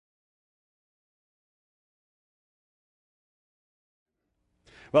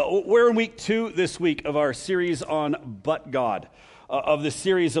Well, we're in week 2 this week of our series on But God, of this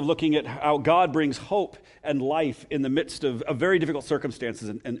series of looking at how God brings hope and life in the midst of very difficult circumstances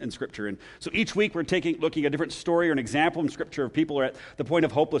in Scripture. And so each week we're looking at a different story or an example in Scripture of people who are at the point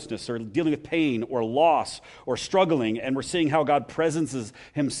of hopelessness or dealing with pain or loss or struggling, and we're seeing how God presences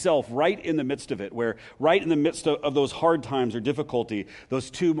himself right in the midst of it, where right in the midst of those hard times or difficulty, those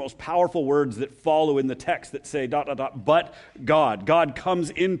two most powerful words that follow in the text that say ... but God. God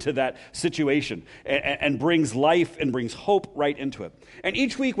comes into that situation and brings life and brings hope right into it. And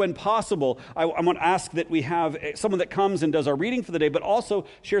each week when possible, I want to ask that we have someone that comes and does our reading for the day, but also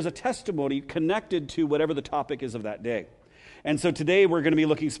shares a testimony connected to whatever the topic is of that day. And so today we're going to be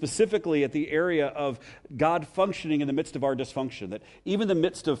looking specifically at the area of God functioning in the midst of our dysfunction, that even in the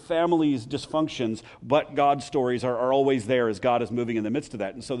midst of families' dysfunctions, but God stories are always there as God is moving in the midst of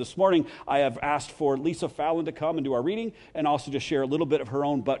that. And so this morning I have asked for Lisa Fallon to come and do our reading and also just share a little bit of her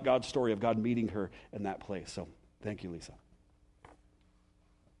own but God story of God meeting her in that place. So thank you, Lisa.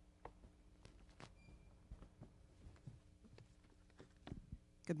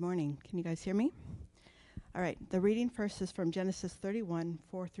 Good morning. Can you guys hear me? All right. The reading first is from Genesis 31,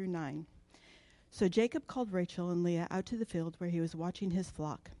 4 through 9. So Jacob called Rachel and Leah out to the field where he was watching his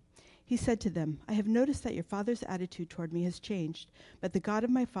flock. He said to them, I have noticed that your father's attitude toward me has changed, but the God of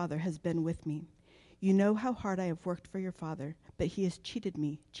my father has been with me. You know how hard I have worked for your father, but he has cheated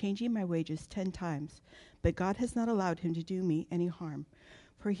me, changing my wages 10 times. But God has not allowed him to do me any harm.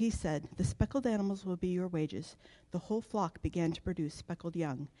 For he said, the speckled animals will be your wages. The whole flock began to produce speckled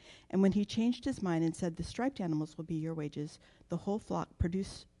young. And when he changed his mind and said, the striped animals will be your wages, the whole flock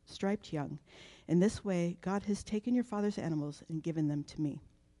produced striped young. In this way, God has taken your father's animals and given them to me.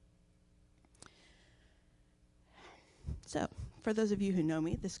 So, for those of you who know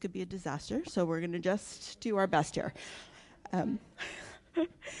me, this could be a disaster, so we're going to just do our best here.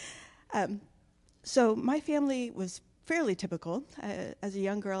 So my family was fairly typical. As a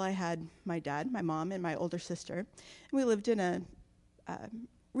young girl, I had my dad, my mom, and my older sister. And we lived in a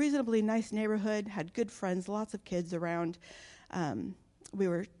reasonably nice neighborhood, had good friends, lots of kids around. We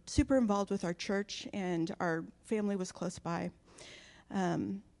were super involved with our church, and our family was close by.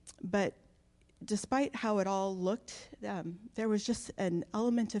 But despite how it all looked, there was just an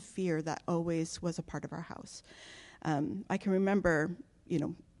element of fear that always was a part of our house. I can remember,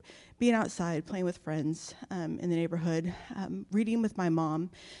 being outside, playing with friends in the neighborhood, reading with my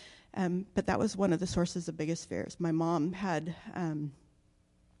mom, but that was one of the sources of biggest fears. My mom had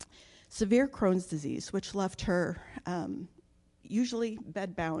severe Crohn's disease, which left her usually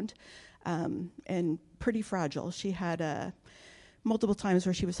bedbound and pretty fragile. She had multiple times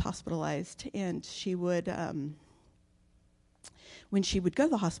where she was hospitalized, and she would, when she would go to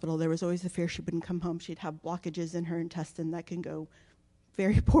the hospital, there was always the fear she wouldn't come home. She'd have blockages in her intestine that can go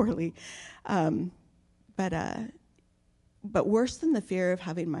very poorly. But worse than the fear of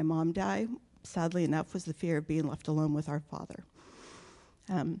having my mom die, sadly enough, was the fear of being left alone with our father.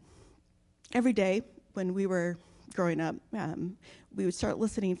 Every day when we were growing up, we would start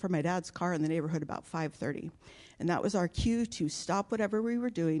listening for my dad's car in the neighborhood about 5:30. And that was our cue to stop whatever we were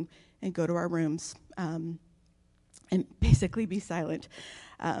doing and go to our rooms and basically be silent.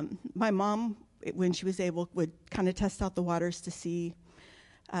 My mom, when she was able, would kind of test out the waters to see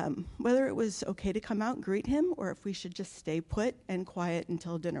whether it was okay to come out and greet him or if we should just stay put and quiet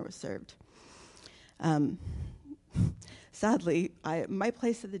until dinner was served. Sadly, my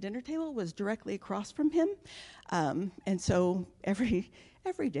place at the dinner table was directly across from him, and so every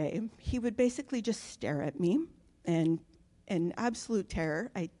day he would basically just stare at me, and in absolute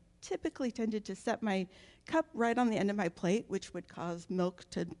terror, I typically tended to set my cup right on the end of my plate, which would cause milk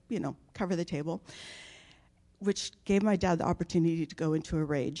to, cover the table, which gave my dad the opportunity to go into a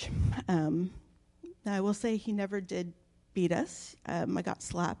rage. I will say he never did beat us. I got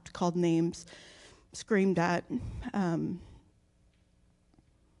slapped, called names, screamed at,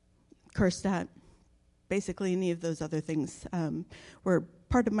 cursed at. Basically, any of those other things were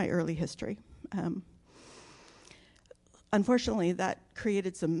part of my early history. Unfortunately, that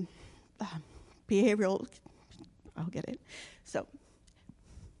created some behavioral, I'll get it. So,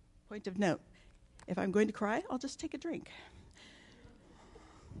 point of note, if I'm going to cry, I'll just take a drink.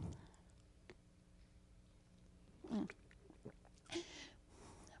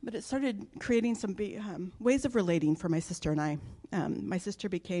 But it started creating some ways of relating for my sister and I. My sister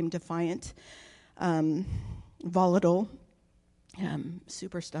became defiant, volatile,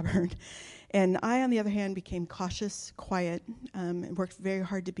 super stubborn. And I, on the other hand, became cautious, quiet, and worked very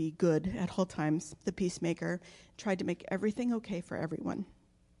hard to be good at all times, the peacemaker, tried to make everything okay for everyone.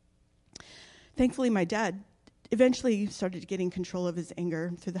 Thankfully, my dad eventually started getting control of his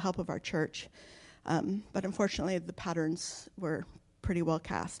anger through the help of our church. But unfortunately, the patterns were pretty well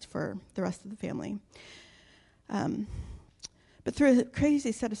cast for the rest of the family. But through a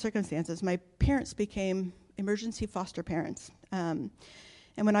crazy set of circumstances, my parents became emergency foster parents. And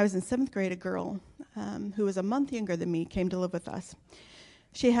when I was in 7th grade, a girl who was a month younger than me came to live with us.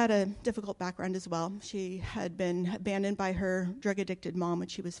 She had a difficult background as well. She had been abandoned by her drug-addicted mom when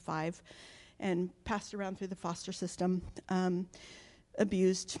she was 5 and passed around through the foster system,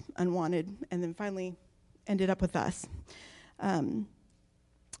 abused, unwanted, and then finally ended up with us.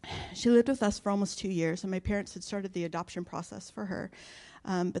 She lived with us for almost 2 years, and my parents had started the adoption process for her.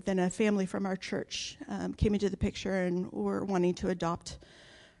 But then a family from our church came into the picture and were wanting to adopt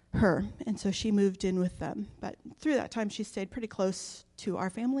her, and so she moved in with them. But through that time, she stayed pretty close to our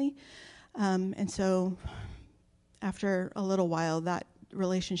family, and so after a little while, that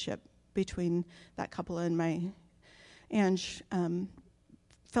relationship between that couple and my Ange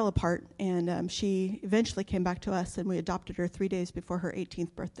fell apart, and she eventually came back to us, and we adopted her 3 days before her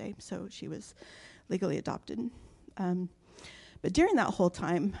 18th birthday, so she was legally adopted. But during that whole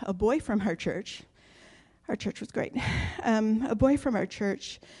time, a boy from our church was great, a boy from our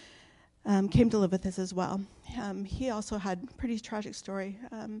church came to live with us as well. He also had a pretty tragic story,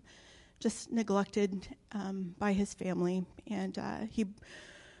 just neglected by his family, and he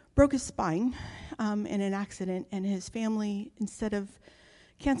broke his spine in an accident, and his family, instead of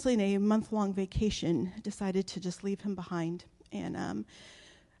canceling a month-long vacation, decided to just leave him behind and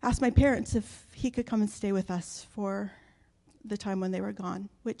asked my parents if he could come and stay with us for the time when they were gone,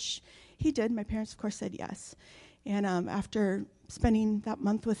 which he did. My parents, of course, said yes. And after spending that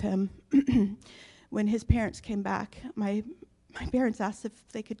month with him, when his parents came back, my parents asked if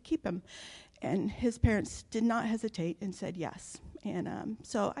they could keep him. And his parents did not hesitate and said yes. And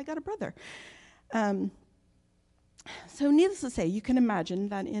so I got a brother. So needless to say, you can imagine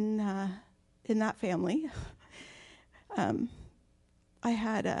that in that family, I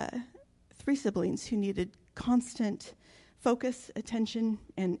had 3 siblings who needed constant focus, attention,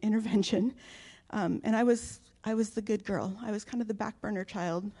 and intervention. And I was the good girl. I was kind of the back burner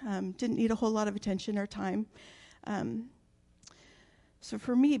child. Didn't need a whole lot of attention or time. So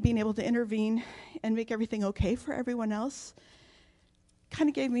for me, being able to intervene and make everything okay for everyone else kind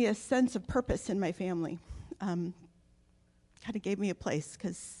of gave me a sense of purpose in my family. Kind of gave me a place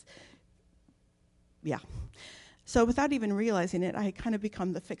because, yeah. So without even realizing it, I had kind of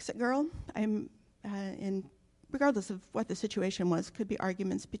become the fix-it girl. Regardless of what the situation was, could be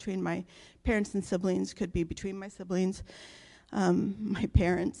arguments between my parents and siblings, could be between my siblings, my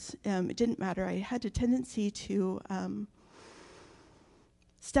parents. It didn't matter. I had a tendency to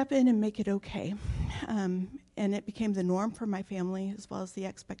step in and make it okay. And it became the norm for my family as well as the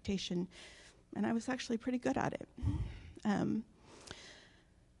expectation. And I was actually pretty good at it.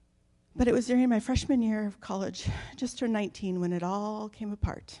 But it was during my freshman year of college, just turned 19, when it all came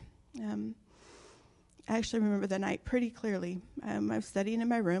apart. I actually remember the night pretty clearly. I was studying in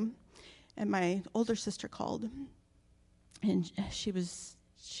my room, and my older sister called, and she was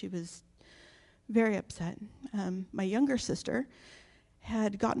very upset. My younger sister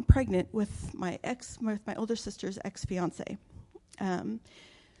had gotten pregnant with my older sister's ex-fiance.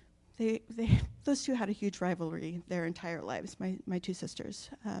 Those two had a huge rivalry their entire lives, my 2 sisters.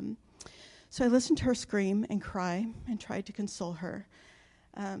 So I listened to her scream and cry and tried to console her.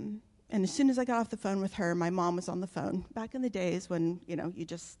 And as soon as I got off the phone with her, my mom was on the phone. Back in the days when, you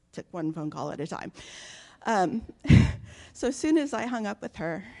just took one phone call at a time. So as soon as I hung up with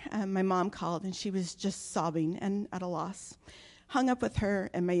her, my mom called, and she was just sobbing and at a loss. Hung up with her,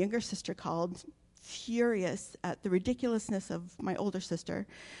 and my younger sister called, furious at the ridiculousness of my older sister.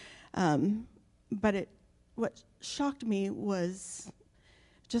 But what shocked me was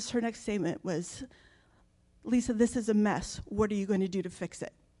just her next statement was, "Lisa, this is a mess. What are you going to do to fix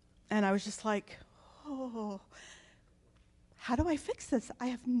it?" And I was just like, oh, how do I fix this? I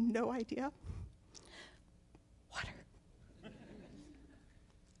have no idea. Water.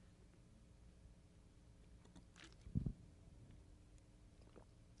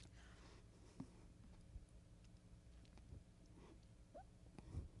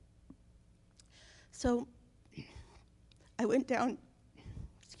 So I went down,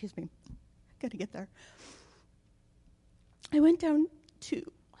 excuse me, gotta get there. I went down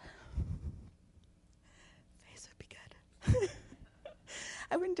to, face would be good.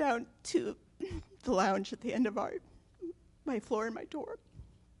 I went down to the lounge at the end of my floor and my door.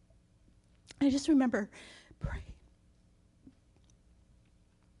 I just remember praying.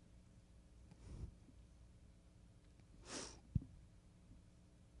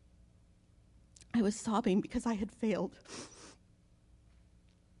 I was sobbing because I had failed.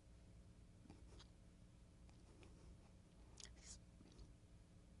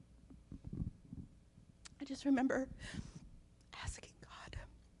 I just remember asking God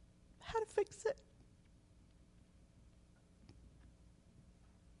how to fix it.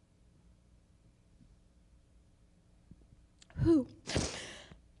 Who?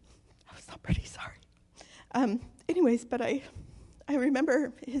 I was not pretty sorry. Anyways, but I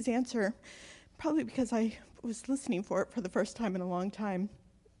remember his answer, probably because I was listening for it for the first time in a long time.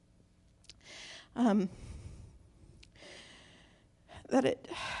 That it,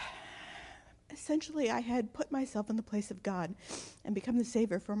 essentially, I had put myself in the place of God and become the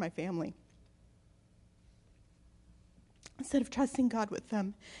savior for my family. Instead of trusting God with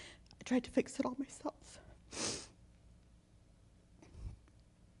them, I tried to fix it all myself.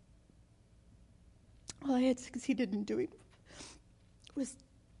 All I had succeeded in doing was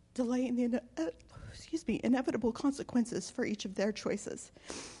delaying the inevitable consequences for each of their choices.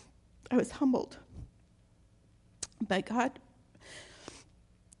 I was humbled by God.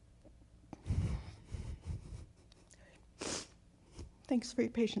 Thanks for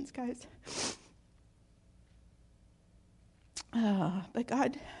your patience, guys. But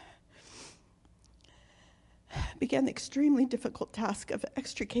God began the extremely difficult task of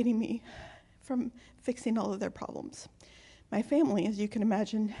extricating me from fixing all of their problems. My family, as you can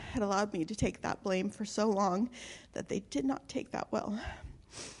imagine, had allowed me to take that blame for so long that they did not take that well.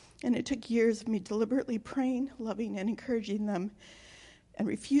 And it took years of me deliberately praying, loving, and encouraging them, and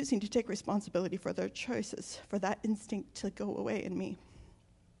refusing to take responsibility for their choices, for that instinct to go away in me,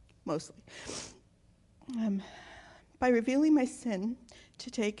 mostly. By revealing my sin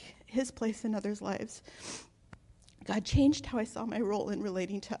to take his place in others' lives, God changed how I saw my role in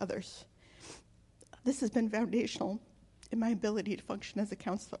relating to others. This has been foundational in my ability to function as a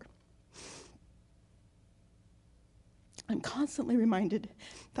counselor. I'm constantly reminded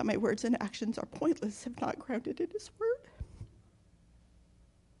that my words and actions are pointless if not grounded in his word.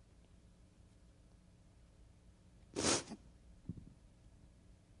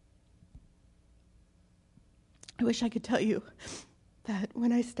 I wish I could tell you that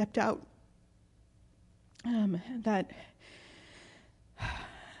when I stepped out, that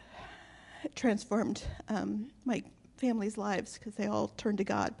it transformed my family's lives because they all turned to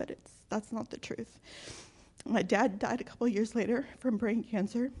God, but that's not the truth. My dad died a couple of years later from brain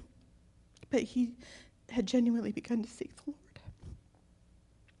cancer, but he had genuinely begun to seek the Lord.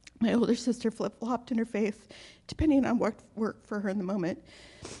 My older sister flip-flopped in her faith, depending on what worked for her in the moment.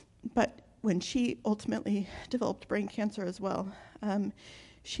 But when she ultimately developed brain cancer as well,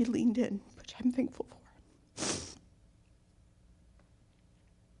 she leaned in, which I'm thankful for.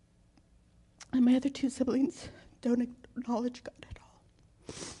 And my other two siblings don't acknowledge God at all.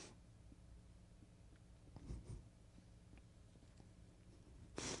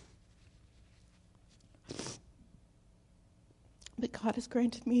 But God has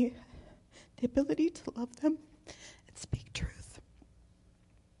granted me the ability to love them and speak truth.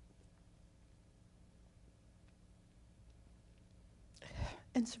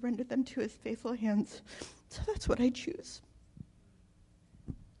 And surrender them to his faithful hands. So that's what I choose.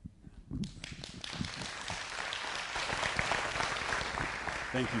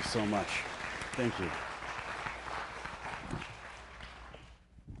 Thank you so much. Thank you.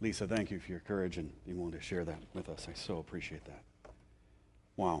 Lisa, thank you for your courage and being willing to share that with us. I so appreciate that.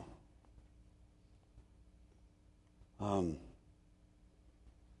 Wow.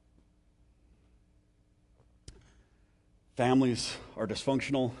 Families are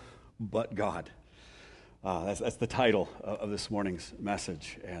dysfunctional, but God. That's the title of this morning's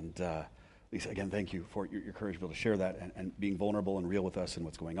message. And Lisa, again, thank you for your courage to be able to share that and being vulnerable and real with us and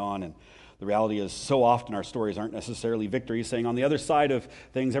what's going on. And the reality is, so often our stories aren't necessarily victories, saying on the other side of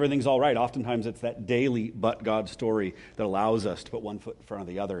things, everything's all right. Oftentimes it's that daily but God story that allows us to put one foot in front of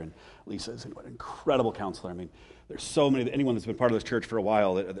the other. And Lisa is an incredible counselor. I mean, there's so many, anyone that's been part of this church for a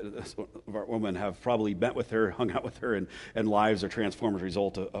while, of our women have probably met with her, hung out with her, and lives are transformed as a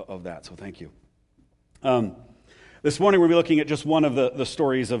result of that. So thank you. This morning we'll be looking at just one of the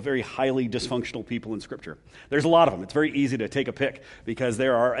stories of very highly dysfunctional people in Scripture. There's a lot of them. It's very easy to take a pick because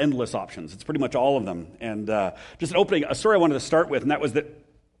there are endless options. It's pretty much all of them. And just an opening, a story I wanted to start with, and that was that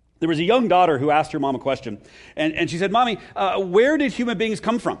there was a young daughter who asked her mom a question. And she said, "Mommy, where did human beings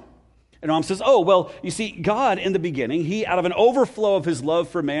come from?" And mom says, "Oh, well, you see, God in the beginning, he, out of an overflow of his love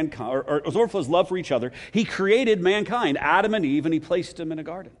for mankind, or overflow of his love for each other, he created mankind, Adam and Eve, and he placed them in a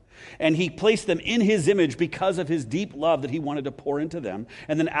garden. And he placed them in his image because of his deep love that he wanted to pour into them.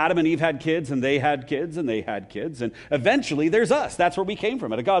 And then Adam and Eve had kids, and they had kids, and they had kids. And eventually, there's us. That's where we came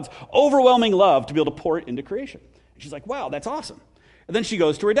from, out of God's overwhelming love to be able to pour it into creation. And she's like, wow, that's awesome. And then she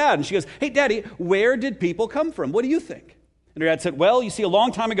goes to her dad, and she goes, hey, Daddy, where did people come from? What do you think? And her dad said, well, you see, a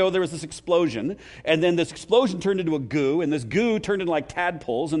long time ago, there was this explosion, and then this explosion turned into a goo, and this goo turned into like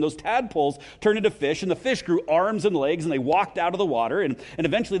tadpoles, and those tadpoles turned into fish, and the fish grew arms and legs, and they walked out of the water, and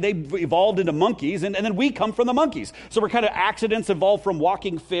eventually they evolved into monkeys, and then we come from the monkeys. So we're kind of accidents evolved from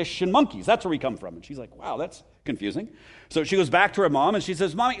walking fish and monkeys. That's where we come from. And she's like, wow, that's confusing. So she goes back to her mom, and she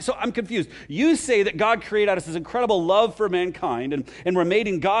says, Mommy, so I'm confused. You say that God created us this incredible love for mankind, and we're made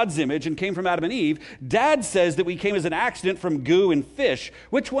in God's image and came from Adam and Eve. Dad says that we came as an accident from goo and fish.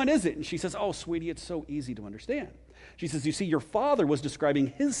 Which one is it? And she says, oh, sweetie, it's so easy to understand. She says, you see, your father was describing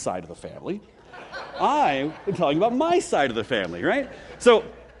his side of the family. I am telling you about my side of the family, right? So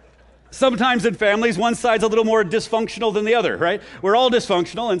sometimes in families, one side's a little more dysfunctional than the other, right? We're all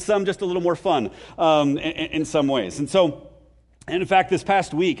dysfunctional, and some just a little more fun in some ways. And in fact, this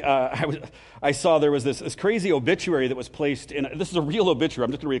past week, I saw there was this crazy obituary that was placed in, this is a real obituary,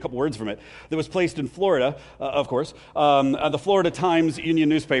 I'm just going to read a couple words from it, that was placed in Florida, of course, the Florida Times Union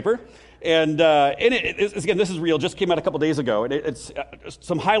newspaper. And in it, again, this is real, just came out a couple days ago, and it's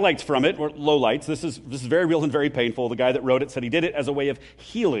some highlights from it, or lowlights. This is very real and very painful. The guy that wrote it said he did it as a way of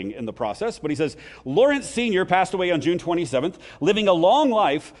healing in the process. But he says, Lawrence Sr. passed away on June 27th, living a long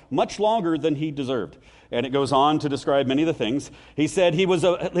life, much longer than he deserved. And it goes on to describe many of the things. He said his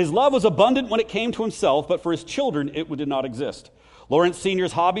love was abundant when it came to himself, but for his children, it did not exist. Lawrence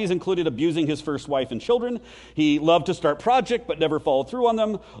Sr.'s hobbies included abusing his first wife and children. He loved to start projects, but never followed through on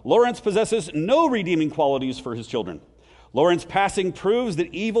them. Lawrence possesses no redeeming qualities for his children. Lawrence passing proves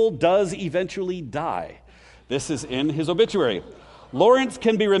that evil does eventually die. This is in his obituary. Lawrence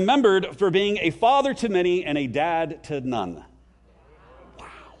can be remembered for being a father to many and a dad to none.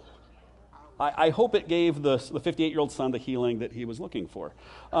 I hope it gave the 58-year-old son the healing that he was looking for.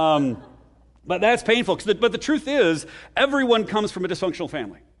 But that's painful. But the truth is, everyone comes from a dysfunctional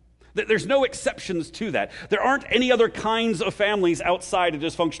family. There's no exceptions to that. There aren't any other kinds of families outside of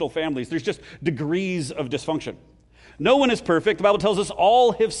dysfunctional families. There's just degrees of dysfunction. No one is perfect. The Bible tells us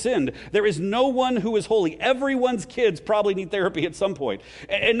all have sinned. There is no one who is holy. Everyone's kids probably need therapy at some point.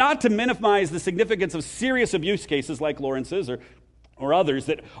 And not to minimize the significance of serious abuse cases like Lawrence's or others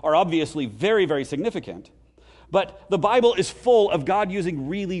that are obviously very, very significant. But the Bible is full of God using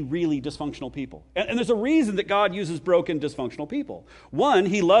really, really dysfunctional people. And there's a reason that God uses broken, dysfunctional people. One,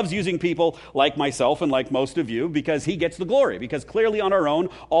 he loves using people like myself and like most of you because he gets the glory. Because clearly on our own,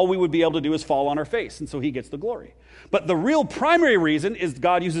 all we would be able to do is fall on our face. And so he gets the glory. But the real primary reason is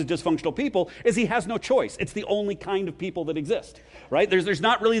God uses dysfunctional people is he has no choice. It's the only kind of people that exist, right? There's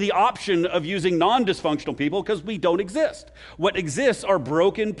not really the option of using non-dysfunctional people because we don't exist. What exists are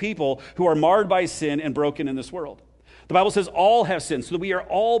broken people who are marred by sin and broken in this world. The Bible says all have sinned, so that we are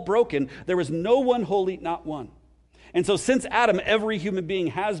all broken. There is no one holy, not one. And so since Adam, every human being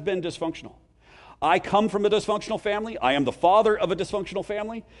has been dysfunctional. I come from a dysfunctional family. I am the father of a dysfunctional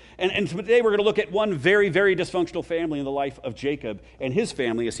family. And today we're going to look at one very, very dysfunctional family in the life of Jacob and his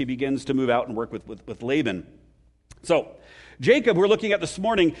family as he begins to move out and work with Laban. So Jacob, we're looking at this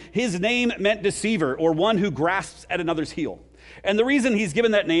morning, his name meant deceiver or one who grasps at another's heel. And the reason he's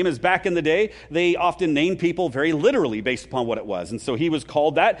given that name is back in the day, they often named people very literally based upon what it was. And so he was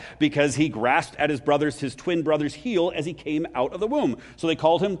called that because he grasped at his twin brother's heel as he came out of the womb. So they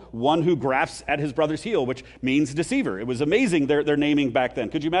called him one who grasps at his brother's heel, which means deceiver. It was amazing their naming back then.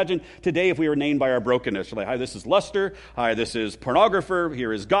 Could you imagine today if we were named by our brokenness? We're like, hi, this is luster. Hi, this is pornographer.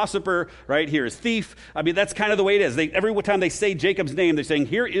 Here is gossiper, right? Here is thief. I mean, that's kind of the way it is. Every time they say Jacob's name, they're saying,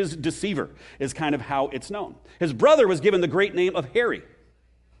 here is deceiver, is kind of how it's known. His brother was given the great name of Harry.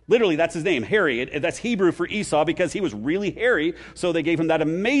 Literally, that's his name, Harry. That's Hebrew for Esau because he was really hairy, so they gave him that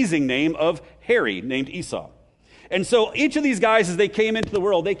amazing name of Harry, named Esau. And so each of these guys, as they came into the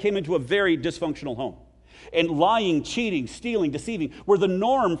world, they came into a very dysfunctional home. And lying, cheating, stealing, deceiving were the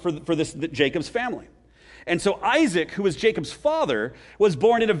norm for Jacob's family. And so Isaac, who was Jacob's father, was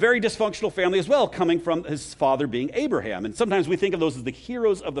born in a very dysfunctional family as well, coming from his father being Abraham. And sometimes we think of those as the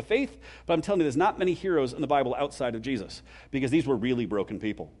heroes of the faith, but I'm telling you, there's not many heroes in the Bible outside of Jesus, because these were really broken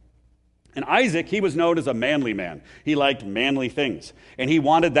people. And Isaac, he was known as a manly man. He liked manly things, and he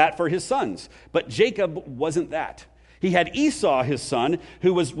wanted that for his sons. But Jacob wasn't that. He had Esau, his son,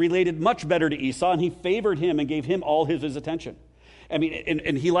 who was related much better to Esau, and he favored him and gave him all his attention. I mean,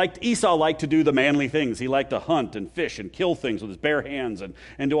 and Esau liked to do the manly things. He liked to hunt and fish and kill things with his bare hands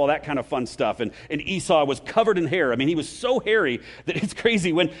and do all that kind of fun stuff. And Esau was covered in hair. I mean, he was so hairy that it's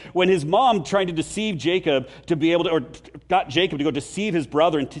crazy. When his mom tried to deceive Jacob to be able to, or got Jacob to go deceive his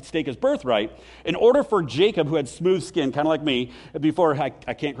brother and take his birthright, in order for Jacob, who had smooth skin, kind of like me, before I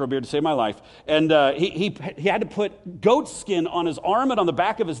can't grow a beard to save my life, and he had to put goat skin on his arm and on the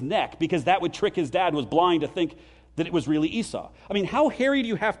back of his neck because that would trick his dad, who was blind, to think that it was really Esau. I mean, how hairy do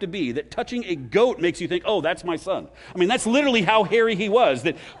you have to be that touching a goat makes you think, oh, that's my son? I mean, that's literally how hairy he was,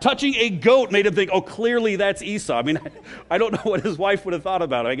 that touching a goat made him think, oh, clearly that's Esau. I mean, I don't know what his wife would have thought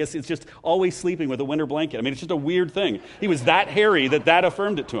about it. I guess it's just always sleeping with a winter blanket. I mean, it's just a weird thing. He was that hairy that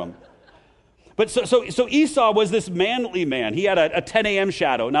affirmed it to him. But so Esau was this manly man. He had a 10 a.m.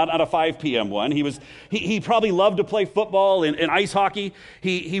 shadow, not a 5 p.m. one. He probably loved to play football and ice hockey.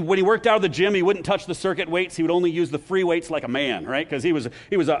 When he worked out of the gym, he wouldn't touch the circuit weights. He would only use the free weights like a man, right? Because he was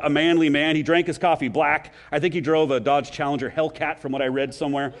a manly man. He drank his coffee black. I think he drove a Dodge Challenger Hellcat, from what I read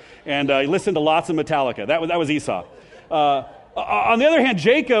somewhere. And he listened to lots of Metallica. That was Esau. On the other hand,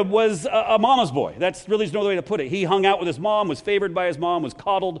 Jacob was a mama's boy. That's really no other way to put it. He hung out with his mom, was favored by his mom, was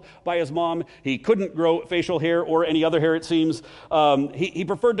coddled by his mom. He couldn't grow facial hair or any other hair, it seems. He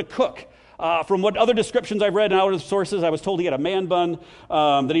preferred to cook. From what other descriptions I've read in other sources, I was told he had a man bun,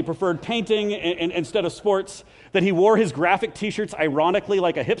 that he preferred painting instead of sports, that he wore his graphic T-shirts ironically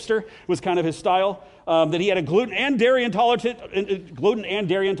like a hipster, was kind of his style, that he had a gluten and dairy intolerance,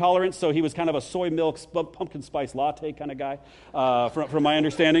 so he was kind of a soy milk, pumpkin spice latte kind of guy, from my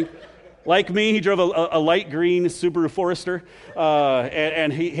understanding. Like me, he drove a light green Subaru Forester,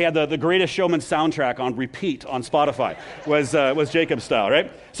 and he had the Greatest Showman soundtrack on repeat on Spotify, was Jacob's style,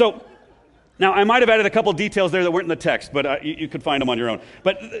 right? So, now, I might have added a couple details there that weren't in the text, but you could find them on your own.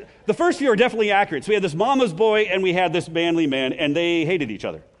 But the first few are definitely accurate. So we had this mama's boy and we had this manly man, and they hated each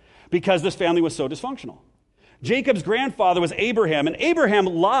other because this family was so dysfunctional. Jacob's grandfather was Abraham, and Abraham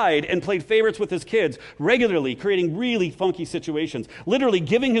lied and played favorites with his kids regularly, creating really funky situations, literally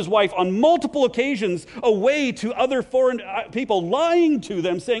giving his wife on multiple occasions away to other foreign people, lying to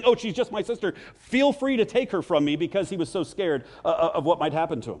them, saying, oh, she's just my sister. Feel free to take her from me, because he was so scared of what might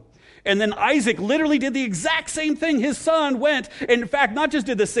happen to him. And then Isaac literally did the exact same thing. His son went, and in fact, not just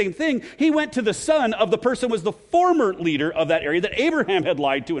did the same thing, he went to the son of the person who was the former leader of that area that Abraham had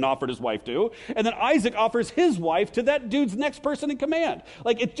lied to and offered his wife to. And then Isaac offers his wife to that dude's next person in command.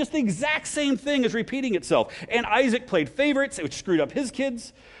 Like, it's just the exact same thing is repeating itself. And Isaac played favorites, which screwed up his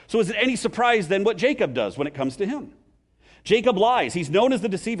kids. So is it any surprise then what Jacob does when it comes to him? Jacob lies. He's known as the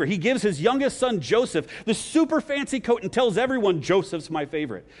deceiver. He gives his youngest son, Joseph, the super fancy coat and tells everyone, Joseph's my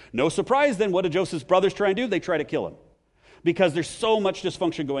favorite. No surprise then, what do Joseph's brothers try and do? They try to kill him because there's so much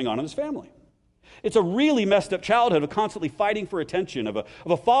dysfunction going on in his family. It's a really messed up childhood of constantly fighting for attention, of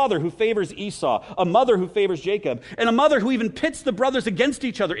a father who favors Esau, a mother who favors Jacob, and a mother who even pits the brothers against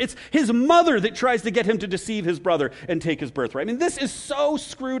each other. It's his mother that tries to get him to deceive his brother and take his birthright. I mean, this is so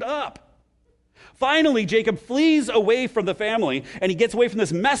screwed up. Finally, Jacob flees away from the family, and he gets away from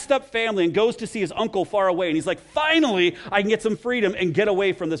this messed up family and goes to see his uncle far away. And he's like, finally, I can get some freedom and get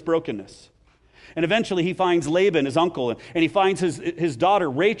away from this brokenness. And eventually he finds Laban, his uncle, and he finds his daughter,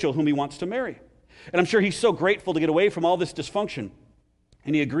 Rachel, whom he wants to marry. And I'm sure he's so grateful to get away from all this dysfunction.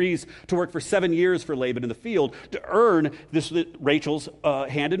 And he agrees to work for 7 years for Laban in the field to earn Rachel's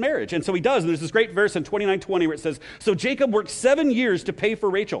hand in marriage. And so he does. And there's this great verse in 29:20 where it says, so Jacob worked 7 years to pay for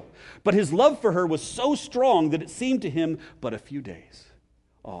Rachel, but his love for her was so strong that it seemed to him but a few days.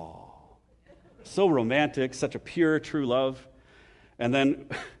 Oh, so romantic, such a pure, true love. And then,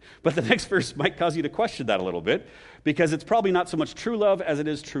 but the next verse might cause you to question that a little bit, because it's probably not so much true love as it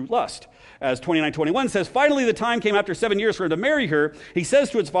is true lust. As 29:21 says, finally the time came after 7 years for him to marry her. He says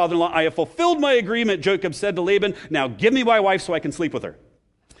to his father-in-law, I have fulfilled my agreement, Jacob said to Laban. Now give me my wife so I can sleep with her.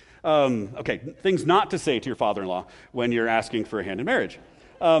 Okay, things not to say to your father-in-law when you're asking for a hand in marriage.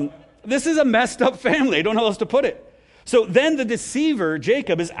 This is a messed up family. I don't know how else to put it. So then the deceiver,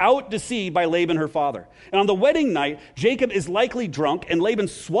 Jacob, is out-deceived by Laban, her father. And on the wedding night, Jacob is likely drunk, and Laban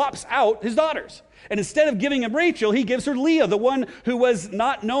swaps out his daughters. And instead of giving him Rachel, he gives her Leah, the one who was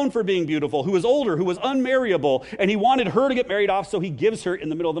not known for being beautiful, who was older, who was unmarriable, and he wanted her to get married off, so he gives her in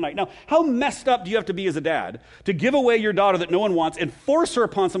the middle of the night. Now, how messed up do you have to be as a dad to give away your daughter that no one wants and force her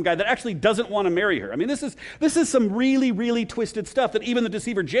upon some guy that actually doesn't want to marry her? I mean, this is some really, really twisted stuff that even the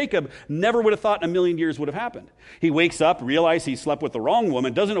deceiver Jacob never would have thought in a million years would have happened. He wakes up, realizes he slept with the wrong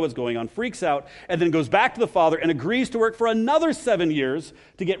woman, doesn't know what's going on, freaks out, and then goes back to the father and agrees to work for another 7 years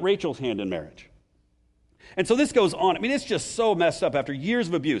to get Rachel's hand in marriage. And so this goes on. I mean, it's just so messed up after years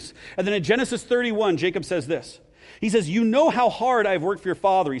of abuse. And then in Genesis 31, Jacob says this, He says, you know how hard I've worked for your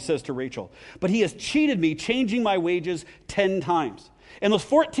father, he says to Rachel, but he has cheated me, changing my wages 10 times. In those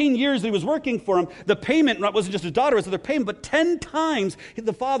 14 years that he was working for him, the payment wasn't just his daughter, it was their payment, but 10 times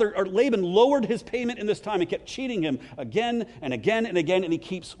the father, or Laban, lowered his payment in this time and kept cheating him again and again and again, and he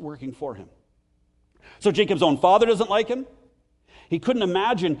keeps working for him. So Jacob's own father doesn't like him. He couldn't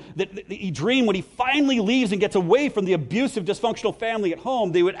imagine that he dreamed when he finally leaves and gets away from the abusive, dysfunctional family at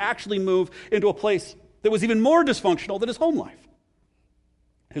home, they would actually move into a place that was even more dysfunctional than his home life.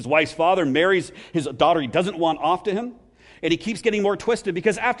 His wife's father marries his daughter he doesn't want off to him, and he keeps getting more twisted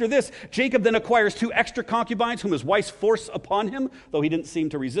because after this, Jacob then acquires 2 extra concubines whom his wife forced upon him, though he didn't seem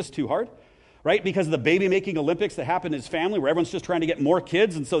to resist too hard. Right? Because of the baby-making Olympics that happen in his family where everyone's just trying to get more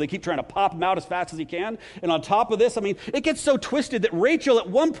kids, and so they keep trying to pop them out as fast as he can. And on top of this, it gets so twisted that Rachel at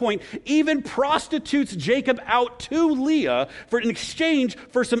one point even prostitutes Jacob out to Leah in exchange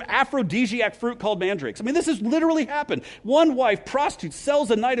for some aphrodisiac fruit called mandrakes. This has literally happened. One wife prostitutes,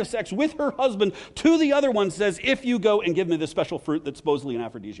 sells a night of sex with her husband to the other one, says, if you go and give me this special fruit that's supposedly an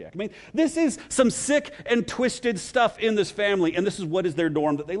aphrodisiac. This is some sick and twisted stuff in this family, and this is what is their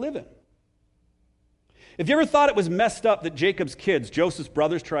norm that they live in. If you ever thought it was messed up that Jacob's kids, Joseph's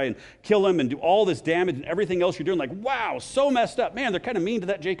brothers, try and kill him and do all this damage and everything else you're doing, like, wow, so messed up. Man, they're kind of mean to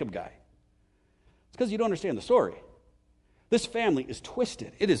that Jacob guy. It's because you don't understand the story. This family is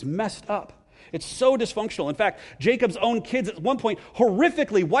twisted. It is messed up. It's so dysfunctional. In fact, Jacob's own kids at one point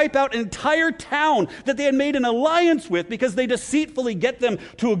horrifically wipe out an entire town that they had made an alliance with because they deceitfully get them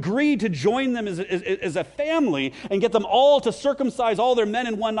to agree to join them as a family and get them all to circumcise all their men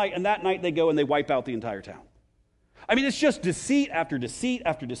in one night, and that night they go and they wipe out the entire town. It's just deceit after deceit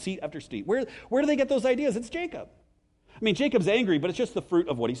after deceit after deceit. Where do they get those ideas? It's Jacob. Jacob's angry, but it's just the fruit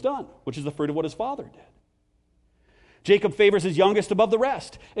of what he's done, which is the fruit of what his father did. Jacob favors his youngest above the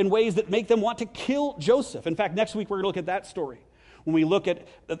rest in ways that make them want to kill Joseph. In fact, next week we're going to look at that story. When we look at,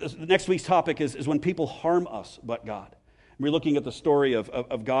 next week's topic is when people harm us but God. We're looking at the story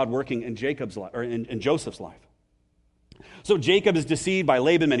of God working in Jacob's life, or in Joseph's life. So Jacob is deceived by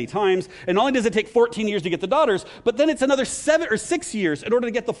Laban many times, and not only does it take 14 years to get the daughters, but then it's another 7 or 6 years in order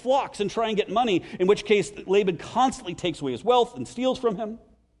to get the flocks and try and get money, in which case Laban constantly takes away his wealth and steals from him.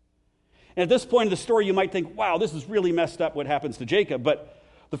 And at this point in the story, you might think, wow, this is really messed up what happens to Jacob. But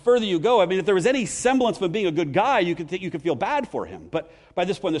the further you go, if there was any semblance of him being a good guy, you could feel bad for him. But by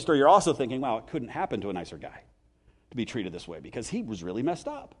this point in the story, you're also thinking, wow, it couldn't happen to a nicer guy to be treated this way because he was really messed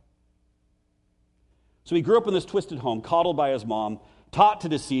up. So he grew up in this twisted home, coddled by his mom, taught to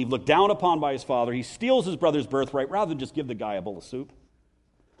deceive, looked down upon by his father. He steals his brother's birthright rather than just give the guy a bowl of soup.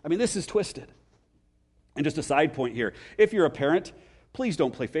 This is twisted. And just a side point here, if you're a parent, please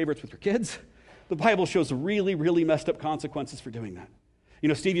don't play favorites with your kids. The Bible shows really, really messed up consequences for doing that.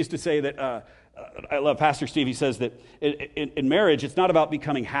 Steve used to say that, I love Pastor Steve, he says that in marriage, it's not about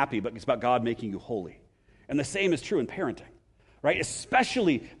becoming happy, but it's about God making you holy. And the same is true in parenting, right?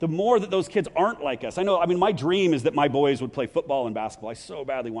 Especially the more that those kids aren't like us. I know, my dream is that my boys would play football and basketball. I so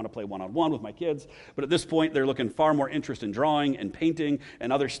badly want to play one-on-one with my kids. But at this point, they're looking far more interest in drawing and painting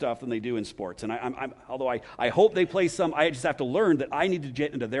and other stuff than they do in sports. And although I hope they play some, I just have to learn that I need to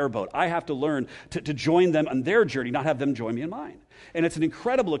get into their boat. I have to learn to join them on their journey, not have them join me in mine. And it's an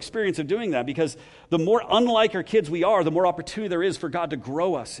incredible experience of doing that because the more unlike our kids we are, the more opportunity there is for God to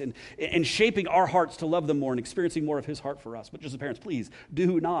grow us and shaping our hearts to love them more and experiencing more of his heart for us. But just as parents, please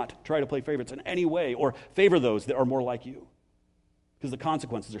do not try to play favorites in any way or favor those that are more like you because the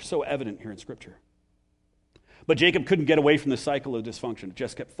consequences are so evident here in Scripture. But Jacob couldn't get away from the cycle of dysfunction. It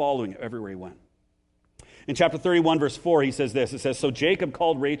just kept following it everywhere he went. In chapter 31, verse 4, he says this. It says, so Jacob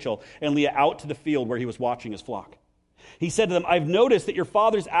called Rachel and Leah out to the field where he was watching his flock. He said to them, I've noticed that your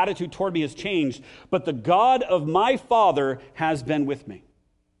father's attitude toward me has changed, but the God of my father has been with me.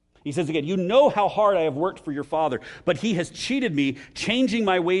 He says again, you know how hard I have worked for your father, but he has cheated me, changing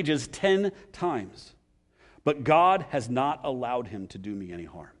my wages 10 times. But God has not allowed him to do me any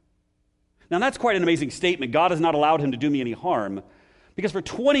harm. Now that's quite an amazing statement. God has not allowed him to do me any harm because for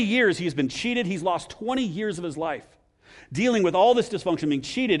 20 years he's been cheated. He's lost 20 years of his life dealing with all this dysfunction, being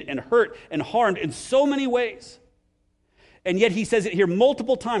cheated and hurt and harmed in so many ways. And yet he says it here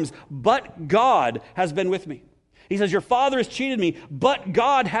multiple times, but God has been with me. He says, your father has cheated me, but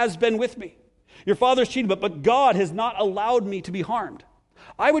God has been with me. Your father has cheated, but God has not allowed me to be harmed.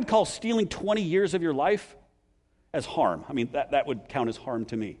 I would call stealing 20 years of your life as harm. That would count as harm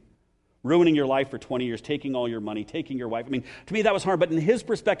to me. Ruining your life for 20 years, taking all your money, taking your wife. To me that was harm, but in his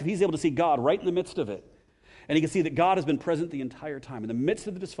perspective, he's able to see God right in the midst of it. And he can see that God has been present the entire time. In the midst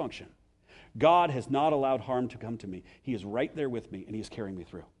of the dysfunction, God has not allowed harm to come to me. He is right there with me, and he is carrying me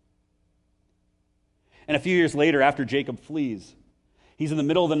through. And a few years later, after Jacob flees, he's in the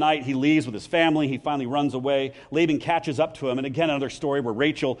middle of the night, he leaves with his family, he finally runs away. Laban catches up to him, and again, another story where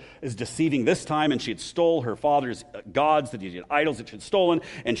Rachel is deceiving this time, and she had stole her father's gods, that he had idols that she had stolen,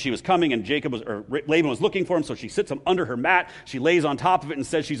 and she was coming, and Laban was looking for him, so she sits him under her mat, she lays on top of it and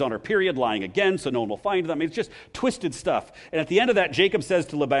says she's on her period, lying again, so no one will find them. I mean, it's just twisted stuff. And at the end of that, Jacob says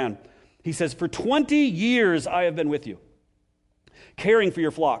to Laban, he says, "For 20 years I have been with you, caring for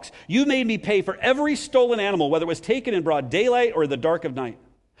your flocks. You made me pay for every stolen animal, whether it was taken in broad daylight or the dark of night.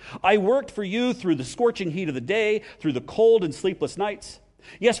 I worked for you through the scorching heat of the day, through the cold and sleepless nights.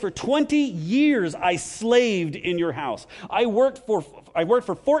 Yes, for 20 years I slaved in your house. I worked for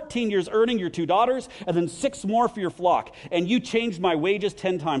 14 years earning your 2 daughters, and then 6 more for your flock. And you changed my wages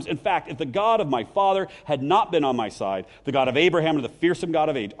 10 times. In fact, if the God of my father had not been on my side, the God of Abraham and the fearsome God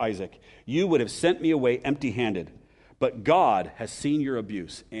of Isaac, you would have sent me away empty-handed. But God has seen your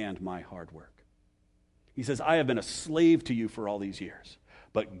abuse and my hard work." He says, "I have been a slave to you for all these years,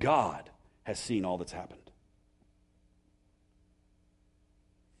 but God has seen all that's happened."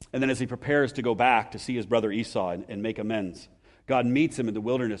 And then as he prepares to go back to see his brother Esau and make amends, God meets him in the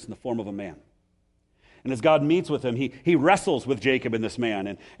wilderness in the form of a man. And as God meets with him, he wrestles with Jacob and this man.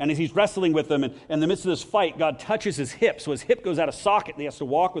 And as he's wrestling with him, and in the midst of this fight, God touches his hip, so his hip goes out of socket and he has to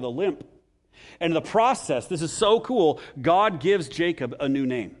walk with a limp. And in the process, this is so cool, God gives Jacob a new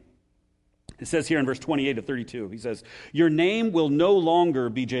name. It says here in verse 28 of 32, he says, "Your name will no longer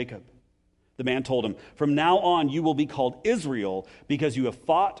be Jacob." The man told him, "From now on you will be called Israel, because you have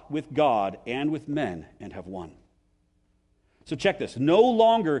fought with God and with men and have won." So check this. No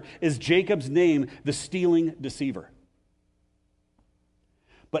longer is Jacob's name the stealing deceiver.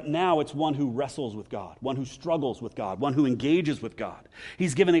 But now it's one who wrestles with God, one who struggles with God, one who engages with God.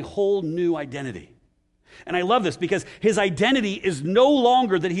 He's given a whole new identity. And I love this because his identity is no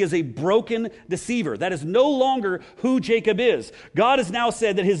longer that he is a broken deceiver. That is no longer who Jacob is. God has now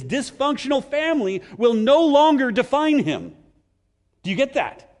said that his dysfunctional family will no longer define him. Do you get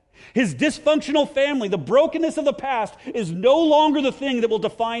that? His dysfunctional family, the brokenness of the past, is no longer the thing that will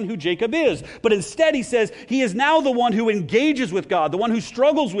define who Jacob is. But instead, he says, he is now the one who engages with God, the one who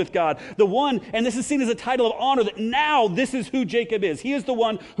struggles with God, the one, and this is seen as a title of honor, that now this is who Jacob is. He is the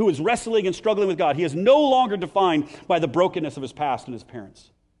one who is wrestling and struggling with God. He is no longer defined by the brokenness of his past and his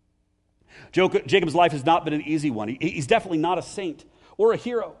parents. Jacob's life has not been an easy one. He's definitely not a saint or a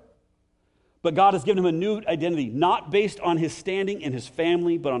hero. But God has given him a new identity, not based on his standing in his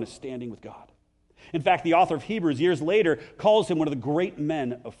family, but on his standing with God. In fact, the author of Hebrews years later calls him one of the great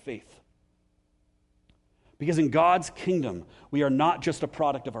men of faith. Because in God's kingdom, we are not just a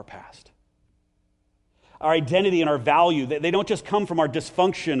product of our past. Our identity and our value, they don't just come from our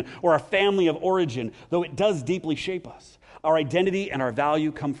dysfunction or our family of origin, though it does deeply shape us. Our identity and our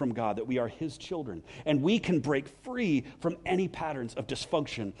value come from God, that we are his children, and we can break free from any patterns of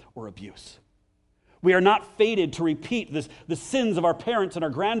dysfunction or abuse. We are not fated to repeat the sins of our parents and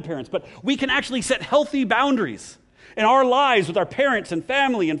our grandparents, but we can actually set healthy boundaries in our lives with our parents and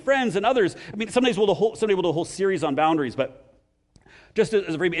family and friends and others. I mean, someday we'll do a whole series on boundaries, but just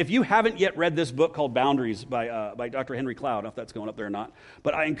as a brief, if you haven't yet read this book called Boundaries by Dr. Henry Cloud, I don't know if that's going up there or not,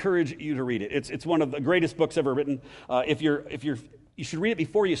 but I encourage you to read it. It's one of the greatest books ever written. You should read it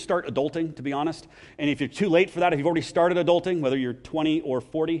before you start adulting, to be honest. And if you're too late for that, if you've already started adulting, whether you're 20 or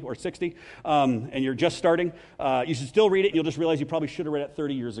 40 or 60, and you're just starting, you should still read it, and you'll just realize you probably should have read it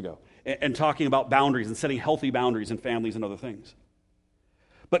 30 years ago, and talking about boundaries and setting healthy boundaries in families and other things.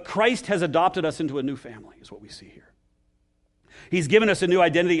 But Christ has adopted us into a new family, is what we see here. He's given us a new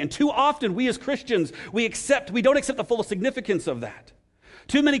identity, and too often we as Christians, we don't accept the full significance of that.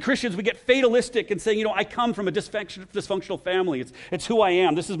 Too many Christians, we get fatalistic and saying, I come from a dysfunctional family. It's who I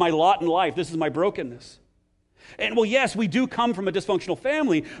am. This is my lot in life. This is my brokenness. And well, yes, we do come from a dysfunctional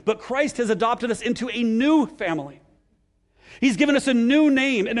family, but Christ has adopted us into a new family. He's given us a new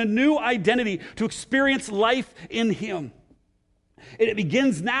name and a new identity to experience life in him. And it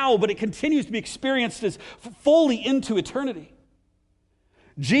begins now, but it continues to be experienced as fully into eternity.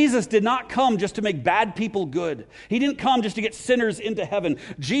 Jesus did not come just to make bad people good. He didn't come just to get sinners into heaven.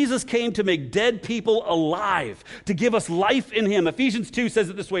 Jesus came to make dead people alive, to give us life in him. Ephesians 2 says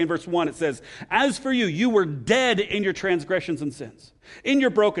it this way in verse 1. It says, "As for you, you were dead in your transgressions and sins, in your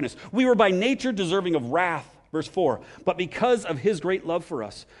brokenness. We were by nature deserving of wrath." Verse 4, "But because of his great love for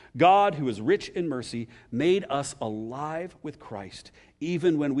us, God, who is rich in mercy, made us alive with Christ,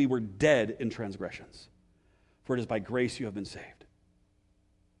 even when we were dead in transgressions. For it is by grace you have been saved."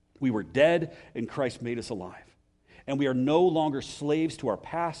 We were dead, and Christ made us alive. And we are no longer slaves to our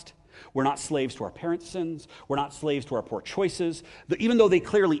past, We're not slaves to our parents' sins. We're not slaves to our poor choices. Even though they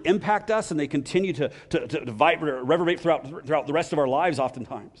clearly impact us and they continue to reverberate throughout the rest of our lives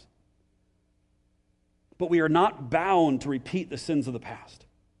oftentimes. But we are not bound to repeat the sins of the past.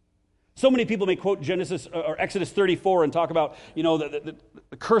 So many people may quote Genesis or Exodus 34 and talk about, the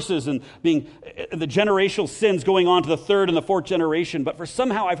curses and being the generational sins going on to the third and the fourth generation. But for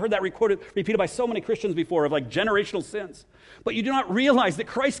somehow I've heard that repeated by so many Christians before of like generational sins. But you do not realize that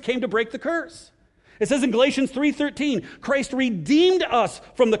Christ came to break the curse. It says in Galatians 3:13, Christ redeemed us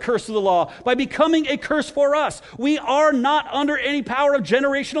from the curse of the law by becoming a curse for us. We are not under any power of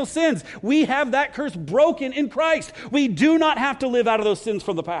generational sins. We have that curse broken in Christ. We do not have to live out of those sins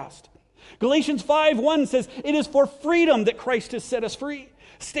from the past. Galatians 5:1 says, it is for freedom that Christ has set us free.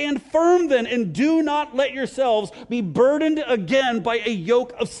 Stand firm then, and do not let yourselves be burdened again by a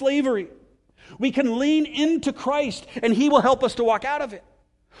yoke of slavery. We can lean into Christ, and he will help us to walk out of it.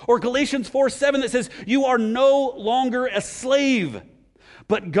 Or Galatians 4:7 that says, you are no longer a slave,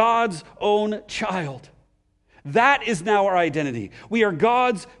 but God's own child. That is now our identity. We are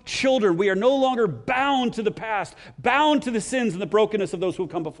God's children. We are no longer bound to the past, bound to the sins and the brokenness of those who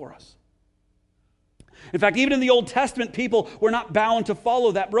have come before us. In fact, even in the Old Testament, people were not bound to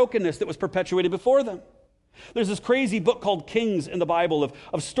follow that brokenness that was perpetuated before them. There's this crazy book called Kings in the Bible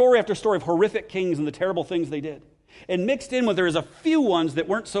of story after story of horrific kings and the terrible things they did. And mixed in with there is a few ones that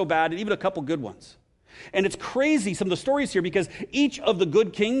weren't so bad and even a couple good ones. And it's crazy, some of the stories here, because each of the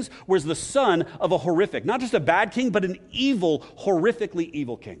good kings was the son of a horrific, not just a bad king, but an evil, horrifically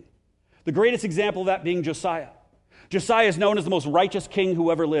evil king. The greatest example of that being Josiah. Josiah is known as the most righteous king who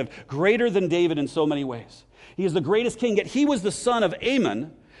ever lived, greater than David in so many ways. He is the greatest king, yet he was the son of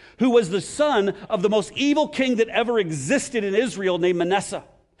Amon, who was the son of the most evil king that ever existed in Israel named Manasseh,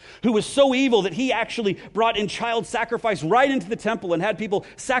 who was so evil that he actually brought in child sacrifice right into the temple and had people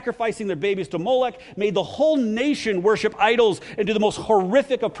sacrificing their babies to Molech, made the whole nation worship idols and do the most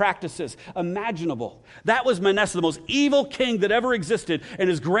horrific of practices imaginable. That was Manasseh, the most evil king that ever existed,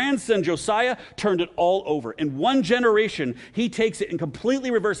 and his grandson Josiah turned it all over. In one generation, he takes it and completely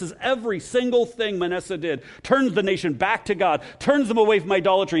reverses every single thing Manasseh did, turns the nation back to God, turns them away from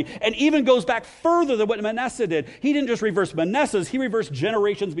idolatry, and even goes back further than what Manasseh did. He didn't just reverse Manasseh's, he reversed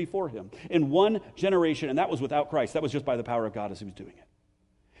generations before him in one generation, and that was without Christ. That was just by the power of God as he was doing it.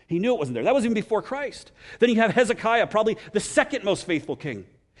 He knew it wasn't there. That was even before Christ. Then you have Hezekiah, probably the second most faithful king.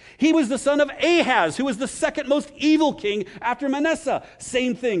 He was the son of Ahaz, who was the second most evil king after Manasseh.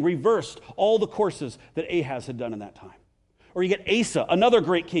 Same thing, reversed all the courses that Ahaz had done in that time. Or you get Asa, another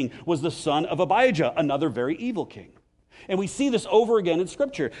great king, was the son of Abijah, another very evil king. And we see this over again in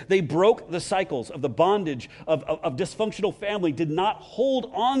Scripture. They broke the cycles of the bondage of dysfunctional family, did not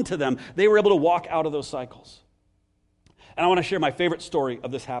hold on to them. They were able to walk out of those cycles. And I want to share my favorite story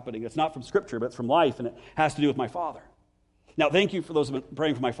of this happening. It's not from Scripture, but it's from life, and it has to do with my father. Now, thank you for those who have been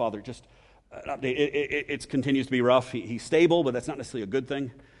praying for my father. Just an update. It continues to be rough. He's stable, but that's not necessarily a good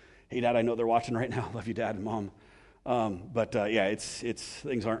thing. Hey, Dad, I know they're watching right now. Love you, Dad and Mom. It's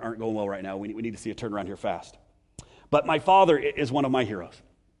things aren't going well right now. We need to see a turnaround here fast. But my father is one of my heroes,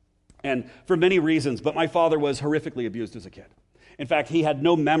 and for many reasons, but my father was horrifically abused as a kid. In fact, he had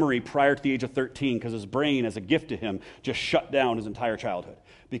no memory prior to the age of 13 because his brain, as a gift to him, just shut down his entire childhood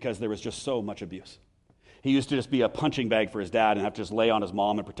because there was just so much abuse. He used to just be a punching bag for his dad and have to just lay on his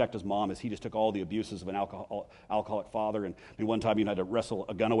mom and protect his mom as he just took all the abuses of an alcoholic father. And one time he had to wrestle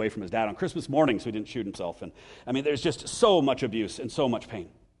a gun away from his dad on Christmas morning so he didn't shoot himself. And there's just so much abuse and so much pain.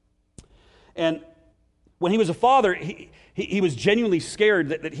 And when he was a father, he was genuinely scared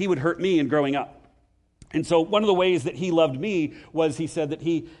that he would hurt me in growing up. And so one of the ways that he loved me was he said that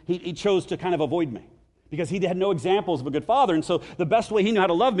he chose to kind of avoid me because he had no examples of a good father. And so the best way he knew how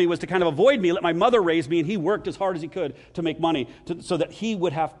to love me was to kind of avoid me, let my mother raise me, and he worked as hard as he could to make money so that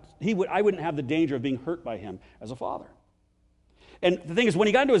I wouldn't have the danger of being hurt by him as a father. And the thing is, when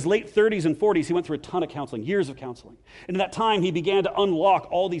he got into his late 30s and 40s, he went through a ton of counseling, years of counseling. And in that time, he began to unlock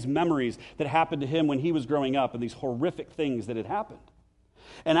all these memories that happened to him when he was growing up and these horrific things that had happened.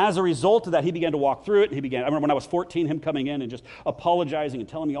 And as a result of that, he began to walk through it. I remember when I was 14, him coming in and just apologizing and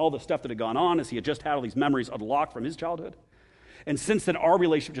telling me all the stuff that had gone on as he had just had all these memories unlocked from his childhood. And since then, our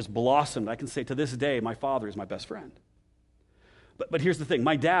relationship just blossomed. I can say to this day, my father is my best friend. But here's the thing.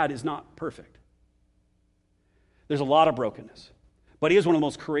 My dad is not perfect. There's a lot of brokenness. But he is one of the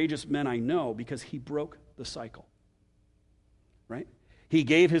most courageous men I know because he broke the cycle, right? He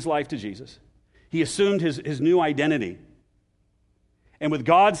gave his life to Jesus. He assumed his new identity. And with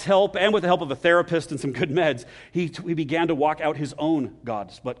God's help and with the help of a therapist and some good meds, he began to walk out his own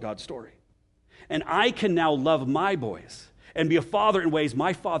God story. And I can now love my boys and be a father in ways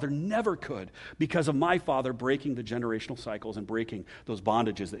my father never could because of my father breaking the generational cycles and breaking those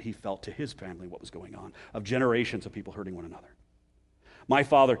bondages that he felt to his family, what was going on, of generations of people hurting one another. My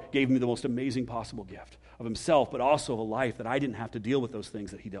father gave me the most amazing possible gift of himself, but also of a life that I didn't have to deal with those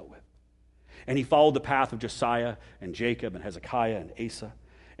things that he dealt with. And he followed the path of Josiah and Jacob and Hezekiah and Asa,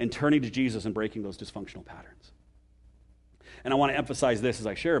 and turning to Jesus and breaking those dysfunctional patterns. And I want to emphasize this as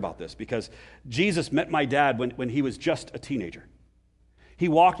I share about this, because Jesus met my dad when he was just a teenager. He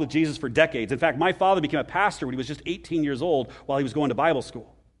walked with Jesus for decades. In fact, my father became a pastor when he was just 18 years old while he was going to Bible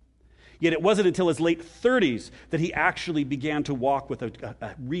school. Yet it wasn't until his late 30s that he actually began to walk with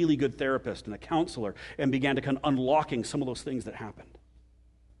a really good therapist and a counselor and began to kind of unlocking some of those things that happened.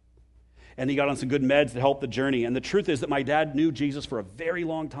 And he got on some good meds to help the journey. And the truth is that my dad knew Jesus for a very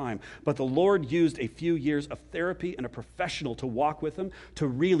long time, but the Lord used a few years of therapy and a professional to walk with him to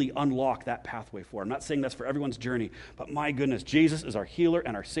really unlock that pathway for him. I'm not saying that's for everyone's journey, but my goodness, Jesus is our healer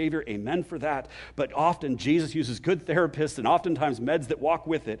and our Savior. Amen for that. But often Jesus uses good therapists and oftentimes meds that walk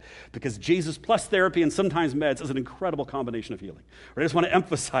with it, because Jesus plus therapy and sometimes meds is an incredible combination of healing. I just want to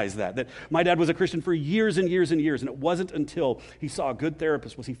emphasize that my dad was a Christian for years and years and years, and it wasn't until he saw a good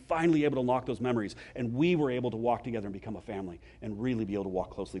therapist was he finally able to unlock those memories, and we were able to walk together and become a family and really be able to walk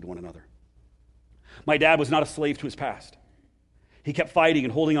closely to one another. My dad was not a slave to his past. He kept fighting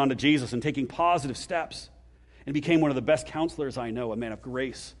and holding on to Jesus and taking positive steps, and became one of the best counselors I know, a man of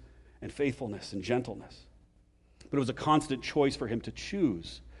grace and faithfulness and gentleness. But it was a constant choice for him to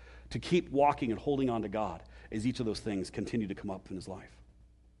choose to keep walking and holding on to God as each of those things continued to come up in his life.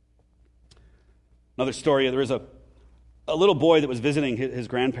 Another story, there was a little boy that was visiting his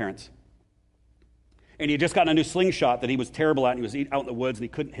grandparents. And he had just gotten a new slingshot that he was terrible at, and he was out in the woods, and he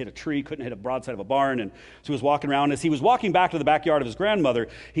couldn't hit a tree, couldn't hit a broadside of a barn, and so he was walking around. As he was walking back to the backyard of his grandmother,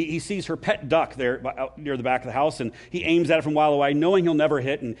 he sees her pet duck there out near the back of the house, and he aims at it from a while away, knowing he'll never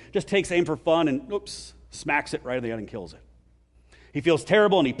hit, and just takes aim for fun, and smacks it right at the end and kills it. He feels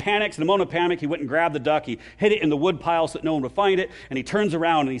terrible, and he panics. In a moment of panic, he went and grabbed the duck. He hid it in the wood pile so that no one would find it, and he turns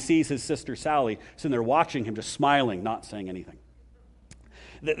around, and he sees his sister Sally sitting there watching him, just smiling, not saying anything.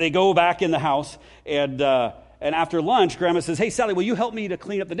 They go back in the house, and after lunch, Grandma says, "Hey, Sally, will you help me to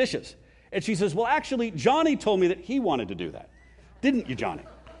clean up the dishes?" And she says, "Well, actually, Johnny told me that he wanted to do that. Didn't you, Johnny?"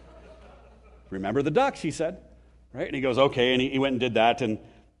 "Remember the duck," she said. Right? And he goes, "Okay," and he went and did that. And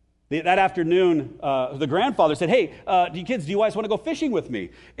that afternoon, the grandfather said, "Hey, do you guys want to go fishing with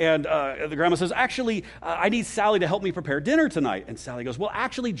me?" And the grandma says, "Actually, I need Sally to help me prepare dinner tonight." And Sally goes, "Well,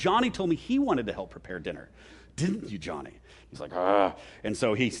 actually, Johnny told me he wanted to help prepare dinner. Didn't you, Johnny?" He's like, "Ah." And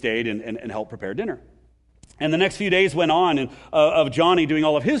so he stayed and helped prepare dinner. And the next few days went on of Johnny doing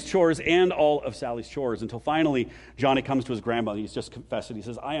all of his chores and all of Sally's chores, until finally Johnny comes to his grandmother. He's just confessed it. He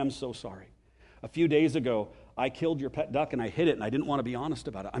says, "I am so sorry. A few days ago, I killed your pet duck and I hid it, and I didn't want to be honest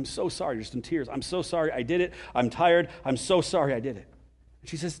about it. I'm so sorry," just in tears. "I'm so sorry I did it. I'm tired. I'm so sorry I did it." And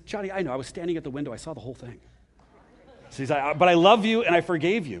she says, "Johnny, I know. I was standing at the window. I saw the whole thing." So he's like, "But I love you and I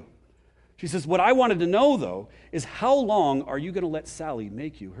forgave you." She says, "What I wanted to know, though, is how long are you going to let Sally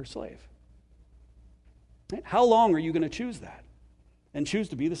make you her slave? Right? How long are you going to choose that and choose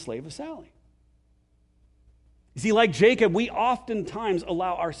to be the slave of Sally?" You see, like Jacob, we oftentimes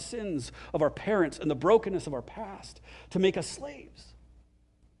allow our sins of our parents and the brokenness of our past to make us slaves.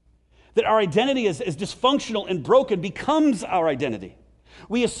 That our identity as dysfunctional and broken becomes our identity.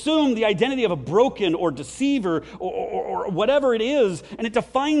 We assume the identity of a broken or deceiver or whatever it is, and it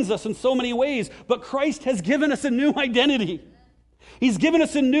defines us in so many ways. But Christ has given us a new identity. He's given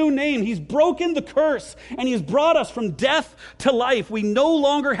us a new name. He's broken the curse, and He has brought us from death to life. We no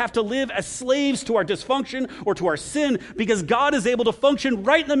longer have to live as slaves to our dysfunction or to our sin, because God is able to function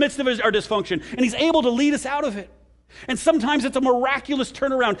right in the midst of our dysfunction, and He's able to lead us out of it. And sometimes it's a miraculous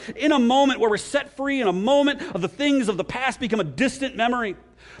turnaround in a moment where we're set free, in a moment of the things of the past become a distant memory.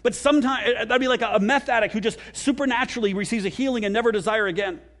 But sometimes that'd be like a meth addict who just supernaturally receives a healing and never desire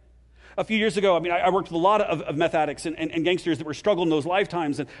again. A few years ago, I worked with a lot of meth addicts and gangsters that were struggling those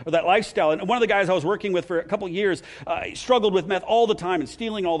lifetimes or that lifestyle. And one of the guys I was working with for a couple of years, he struggled with meth all the time and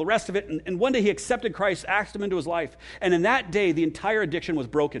stealing all the rest of it. And one day he accepted Christ, asked him into his life. And in that day, the entire addiction was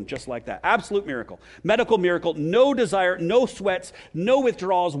broken just like that. Absolute miracle. Medical miracle. No desire, no sweats, no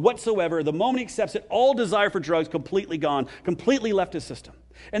withdrawals whatsoever. The moment he accepts it, all desire for drugs completely gone, completely left his system.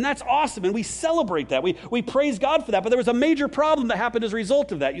 And that's awesome, and we celebrate that. We praise God for that, but there was a major problem that happened as a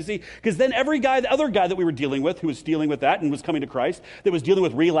result of that, you see, because then the other guy that we were dealing with, who was dealing with that and was coming to Christ, that was dealing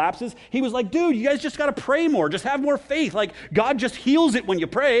with relapses, he was like, "Dude, you guys just got to pray more. Just have more faith. Like, God just heals it when you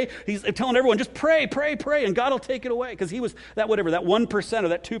pray." He's telling everyone, just pray, pray, pray, and God will take it away, because he was that 1% or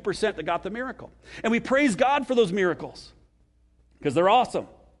that 2% that got the miracle. And we praise God for those miracles. because they're awesome.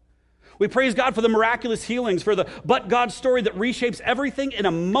 We praise God for the miraculous healings, for the but God story that reshapes everything in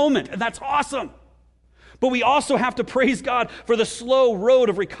a moment, and that's awesome. But we also have to praise God for the slow road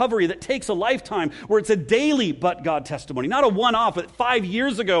of recovery that takes a lifetime, where it's a daily but God testimony. Not a one-off, 5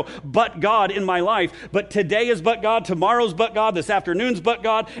 years ago, but God in my life. But today is but God, tomorrow's but God, this afternoon's but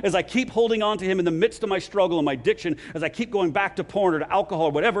God, as I keep holding on to him in the midst of my struggle and my addiction, as I keep going back to porn or to alcohol,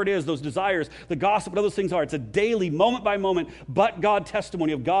 or whatever it is, those desires, the gossip, whatever those things are. It's a daily, moment by moment, but God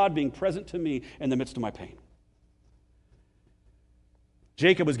testimony of God being present to me in the midst of my pain.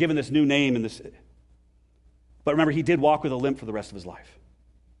 Jacob was given this new name in this. But remember, he did walk with a limp for the rest of his life.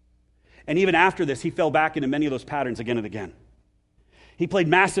 And even after this, he fell back into many of those patterns again and again. He played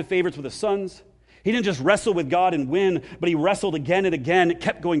massive favorites with his sons. He didn't just wrestle with God and win, but he wrestled again and again,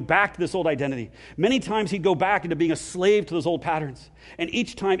 kept going back to this old identity. Many times he'd go back into being a slave to those old patterns. And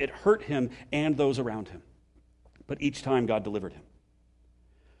each time it hurt him and those around him. But each time God delivered him.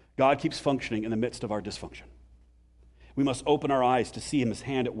 God keeps functioning in the midst of our dysfunction. We must open our eyes to see his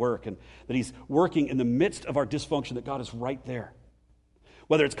hand at work, and that he's working in the midst of our dysfunction, that God is right there.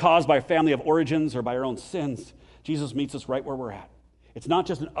 Whether it's caused by a family of origins or by our own sins, Jesus meets us right where we're at. It's not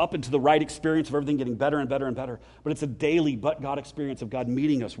just an up and to the right experience of everything getting better and better and better, but it's a daily but God experience of God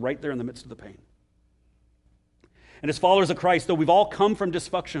meeting us right there in the midst of the pain. And as followers of Christ, though we've all come from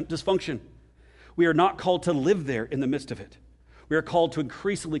dysfunction, we are not called to live there in the midst of it. We are called to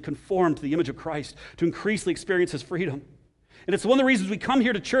increasingly conform to the image of Christ, to increasingly experience his freedom. And it's one of the reasons we come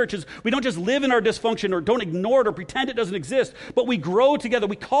here to church is we don't just live in our dysfunction or don't ignore it or pretend it doesn't exist, but we grow together.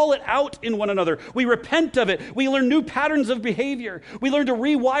 We call it out in one another. We repent of it. We learn new patterns of behavior. We learn to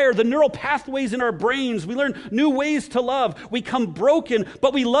rewire the neural pathways in our brains. We learn new ways to love. We come broken,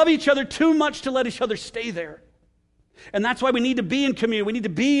 but we love each other too much to let each other stay there. And that's why we need to be in community. We need to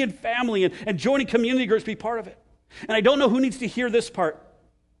be in family and joining community groups to be part of it. And I don't know who needs to hear this part.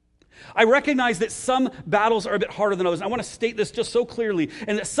 I recognize that some battles are a bit harder than others. I want to state this just so clearly,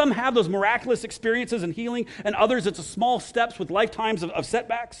 and that some have those miraculous experiences and healing, and others it's a small steps with lifetimes of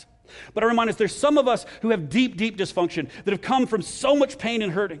setbacks. But I remind us, there's some of us who have deep, deep dysfunction that have come from so much pain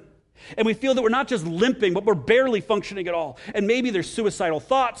and hurting. And we feel that we're not just limping, but we're barely functioning at all. And maybe there's suicidal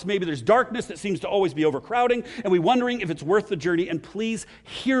thoughts, maybe there's darkness that seems to always be overcrowding, and we're wondering if it's worth the journey. And please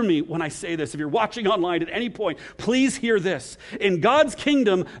hear me when I say this. If you're watching online at any point, please hear this. In God's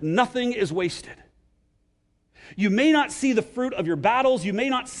kingdom, nothing is wasted. You may not see the fruit of your battles. You may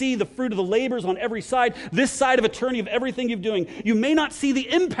not see the fruit of the labors on every side, this side of eternity of everything you're doing. You may not see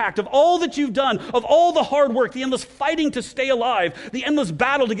the impact of all that you've done, of all the hard work, the endless fighting to stay alive, the endless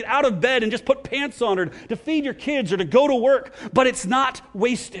battle to get out of bed and just put pants on, or to feed your kids, or to go to work, but it's not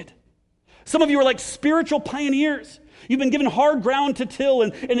wasted. Some of you are like spiritual pioneers. You've been given hard ground to till,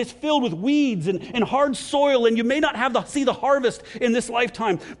 and it's filled with weeds and hard soil, and you may not see the harvest in this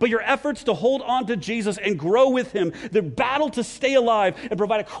lifetime, but your efforts to hold on to Jesus and grow with him, the battle to stay alive and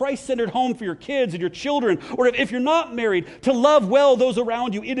provide a Christ-centered home for your kids and your children, or if you're not married, to love well those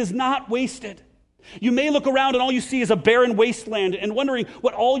around you, it is not wasted. You may look around and all you see is a barren wasteland and wondering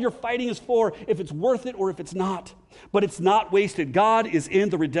what all your fighting is for, if it's worth it or if it's not. But it's not wasted. God is in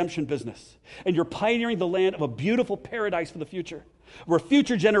the redemption business. And you're pioneering the land of a beautiful paradise for the future, where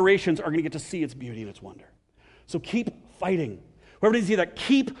future generations are going to get to see its beauty and its wonder. So keep fighting. Whoever needs to see that,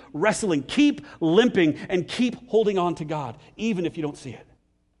 keep wrestling, keep limping, and keep holding on to God, even if you don't see it.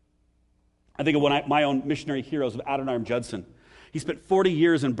 I think of one of my own missionary heroes, of Adoniram Judson. He spent 40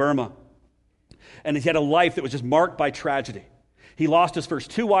 years in Burma. And he had a life that was just marked by tragedy. He lost his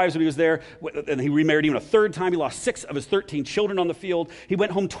first 2 wives when he was there, and he remarried even a third time. He lost 6 of his 13 children on the field. He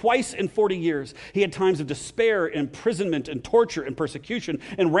went home twice in 40 years. He had times of despair, imprisonment, and torture, and persecution,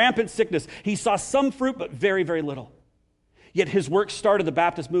 and rampant sickness. He saw some fruit, but very, very little. Yet his work started the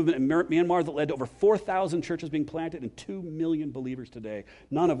Baptist movement in Myanmar that led to over 4,000 churches being planted and 2 million believers today,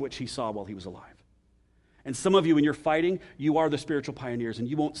 none of which he saw while he was alive. And some of you, when you're fighting, you are the spiritual pioneers, and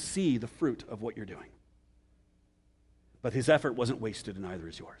you won't see the fruit of what you're doing. But his effort wasn't wasted, and neither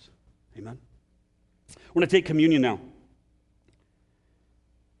is yours. Amen? We're going to take communion now.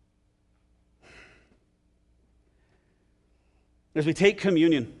 As we take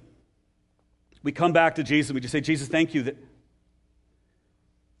communion, we come back to Jesus, and we just say, Jesus, thank you that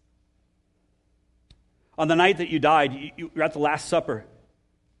on the night that you died, you're at the Last Supper,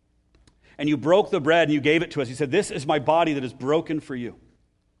 and you broke the bread and you gave it to us. You said, this is my body that is broken for you.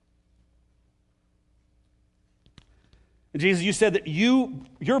 And Jesus, you said that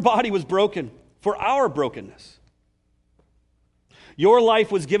your body was broken for our brokenness. Your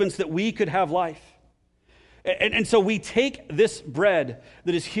life was given so that we could have life. And so we take this bread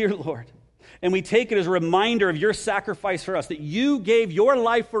that is here, Lord, And we take it as a reminder of your sacrifice for us, that you gave your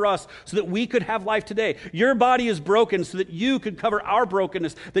life for us so that we could have life today. Your body is broken so that you could cover our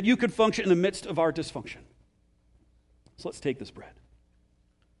brokenness, that you could function in the midst of our dysfunction. So let's take this bread.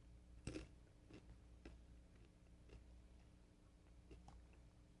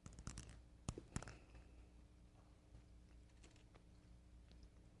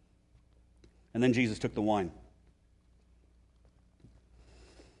 And then Jesus took the wine.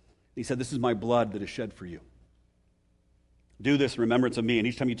 He said, this is my blood that is shed for you. Do this in remembrance of me. And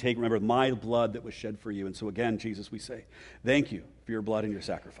each time you take, remember my blood that was shed for you. And so again, Jesus, we say, thank you for your blood and your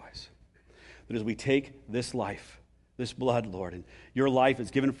sacrifice. That as we take this life, this blood, Lord, and your life is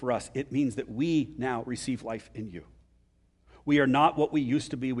given for us, it means that we now receive life in you. We are not what we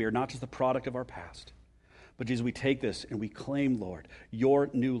used to be. We are not just the product of our past. But Jesus, we take this and we claim, Lord, your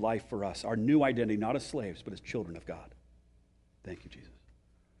new life for us, our new identity, not as slaves, but as children of God. Thank you, Jesus.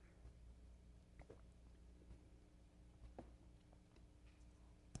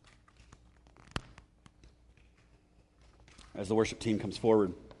 As the worship team comes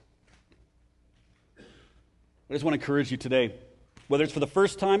forward, I just want to encourage you today, whether it's for the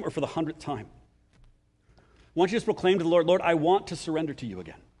first time or for the 100th time, I want you to just proclaim to the Lord, Lord, I want to surrender to you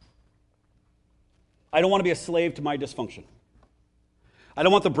again. I don't want to be a slave to my dysfunction. I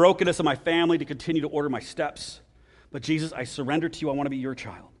don't want the brokenness of my family to continue to order my steps. But Jesus, I surrender to you. I want to be your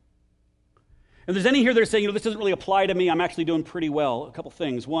child. And if there's any here that are saying, this doesn't really apply to me. I'm actually doing pretty well. A couple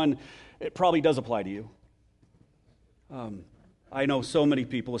things. One, it probably does apply to you. I know so many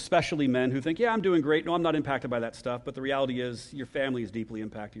people, especially men, who think, yeah, I'm doing great. No, I'm not impacted by that stuff. But the reality is your family is deeply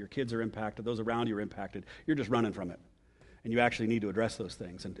impacted. Your kids are impacted. Those around you are impacted. You're just running from it. And you actually need to address those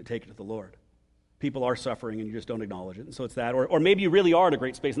things and to take it to the Lord. People are suffering and you just don't acknowledge it. And so it's that. Or maybe you really are in a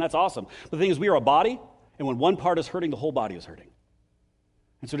great space, and that's awesome. But the thing is, we are a body, and when one part is hurting, the whole body is hurting.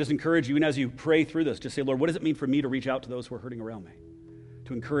 And so just encourage you, and as you pray through this, just say, Lord, what does it mean for me to reach out to those who are hurting around me?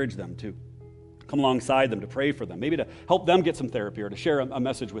 To encourage them, to come alongside them, to pray for them, maybe to help them get some therapy or to share a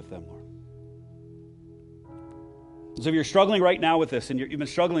message with them, Lord. So if you're struggling right now with this, and you've been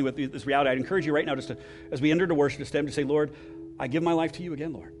struggling with this reality, I'd encourage you right now just to, as we enter into worship, to say, Lord, I give my life to you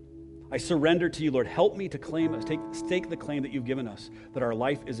again, Lord. I surrender to you, Lord. Help me to stake the claim that you've given us, that our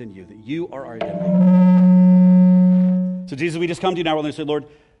life is in you, that you are our identity. So Jesus, we just come to you now and say, Lord,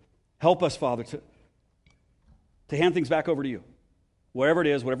 help us, Father, to hand things back over to you. Wherever it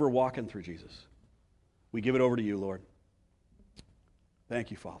is, whatever we're walking through, Jesus, we give it over to you, Lord.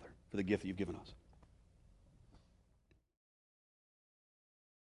 Thank you, Father, for the gift that you've given us.